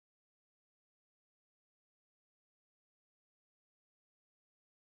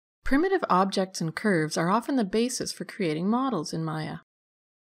Primitive objects and curves are often the basis for creating models in Maya.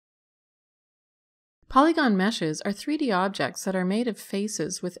 Polygon meshes are 3D objects that are made of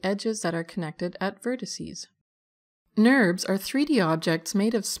faces with edges that are connected at vertices. NURBS are 3D objects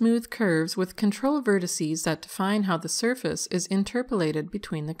made of smooth curves with control vertices that define how the surface is interpolated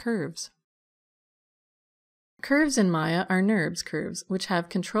between the curves. Curves in Maya are NURBS curves, which have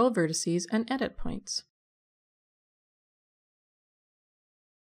control vertices and edit points.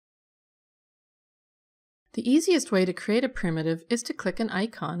 The easiest way to create a primitive is to click an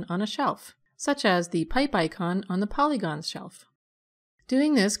icon on a shelf, such as the pipe icon on the polygons shelf.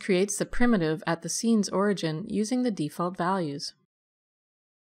 Doing this creates the primitive at the scene's origin using the default values.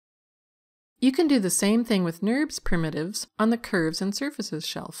 You can do the same thing with NURBS primitives on the curves and surfaces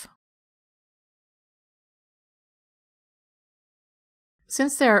shelf.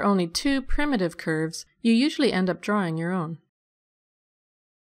 Since there are only 2 primitive curves, you usually end up drawing your own.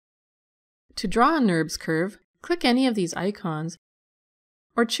 To draw a NURBS curve, click any of these icons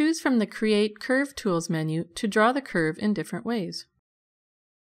or choose from the Create Curve Tools menu to draw the curve in different ways.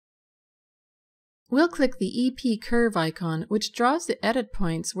 We'll click the EP Curve icon, which draws the edit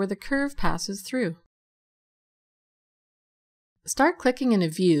points where the curve passes through. Start clicking in a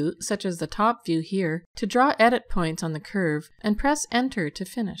view, such as the top view here, to draw edit points on the curve and press Enter to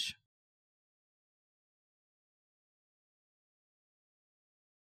finish.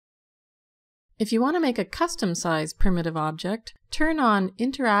 If you want to make a custom-sized primitive object, turn on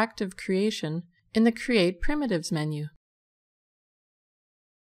Interactive Creation in the Create Primitives menu.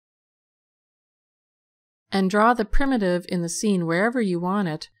 And draw the primitive in the scene wherever you want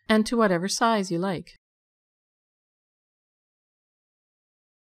it and to whatever size you like.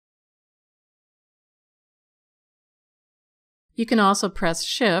 You can also press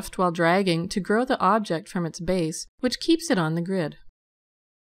Shift while dragging to grow the object from its base, which keeps it on the grid.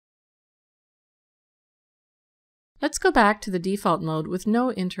 Let's go back to the default mode with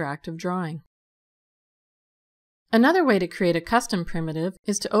no interactive drawing. Another way to create a custom primitive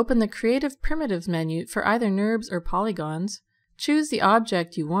is to open the Creative Primitives menu for either NURBS or polygons, choose the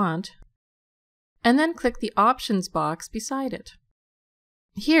object you want, and then click the Options box beside it.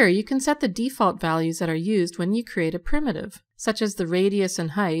 Here you can set the default values that are used when you create a primitive, such as the radius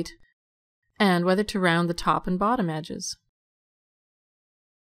and height, and whether to round the top and bottom edges.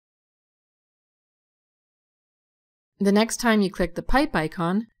 The next time you click the pipe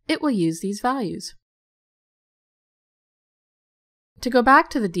icon, it will use these values. To go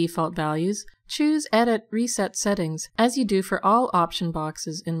back to the default values, choose Edit Reset Settings, as you do for all option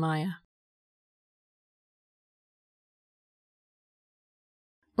boxes in Maya.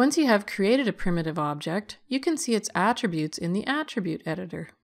 Once you have created a primitive object, you can see its attributes in the Attribute Editor.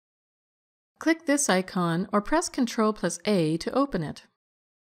 Click this icon or press Ctrl+A to open it.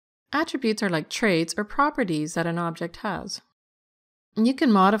 Attributes are like traits or properties that an object has. You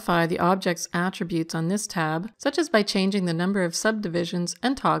can modify the object's attributes on this tab, such as by changing the number of subdivisions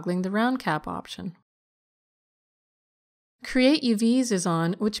and toggling the round cap option. Create UVs is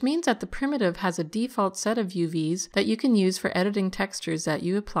on, which means that the primitive has a default set of UVs that you can use for editing textures that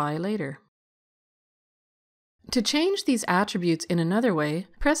you apply later. To change these attributes in another way,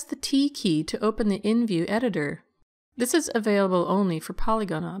 press the T key to open the InView editor. This is available only for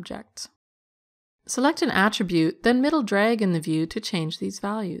polygon objects. Select an attribute, then middle drag in the view to change these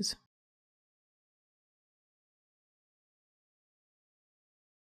values.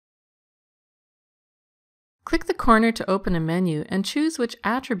 Click the corner to open a menu and choose which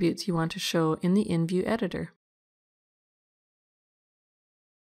attributes you want to show in the InView editor.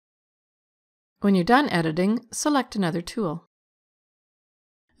 When you're done editing, select another tool.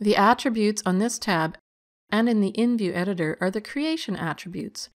 The attributes on this tab and in the InView editor are the creation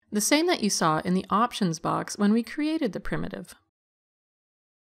attributes, the same that you saw in the options box when we created the primitive.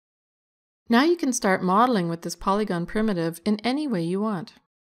 Now you can start modeling with this polygon primitive in any way you want.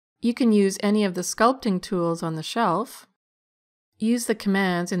 You can use any of the sculpting tools on the shelf, use the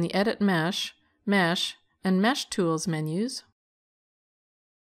commands in the Edit Mesh, Mesh, and Mesh Tools menus,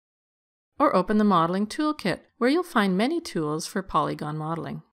 or open the Modeling Toolkit, where you'll find many tools for polygon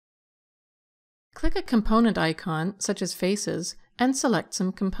modeling. Click a component icon, such as faces, and select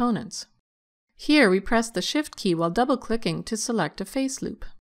some components. Here we press the Shift key while double-clicking to select a face loop.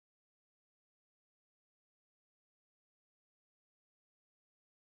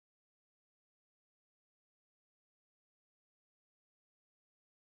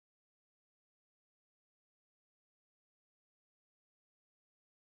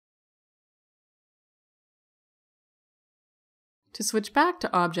 To switch back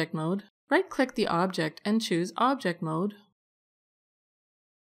to object mode, right-click the object and choose Object Mode,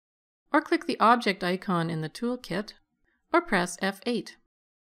 or click the object icon in the toolkit, or press F8.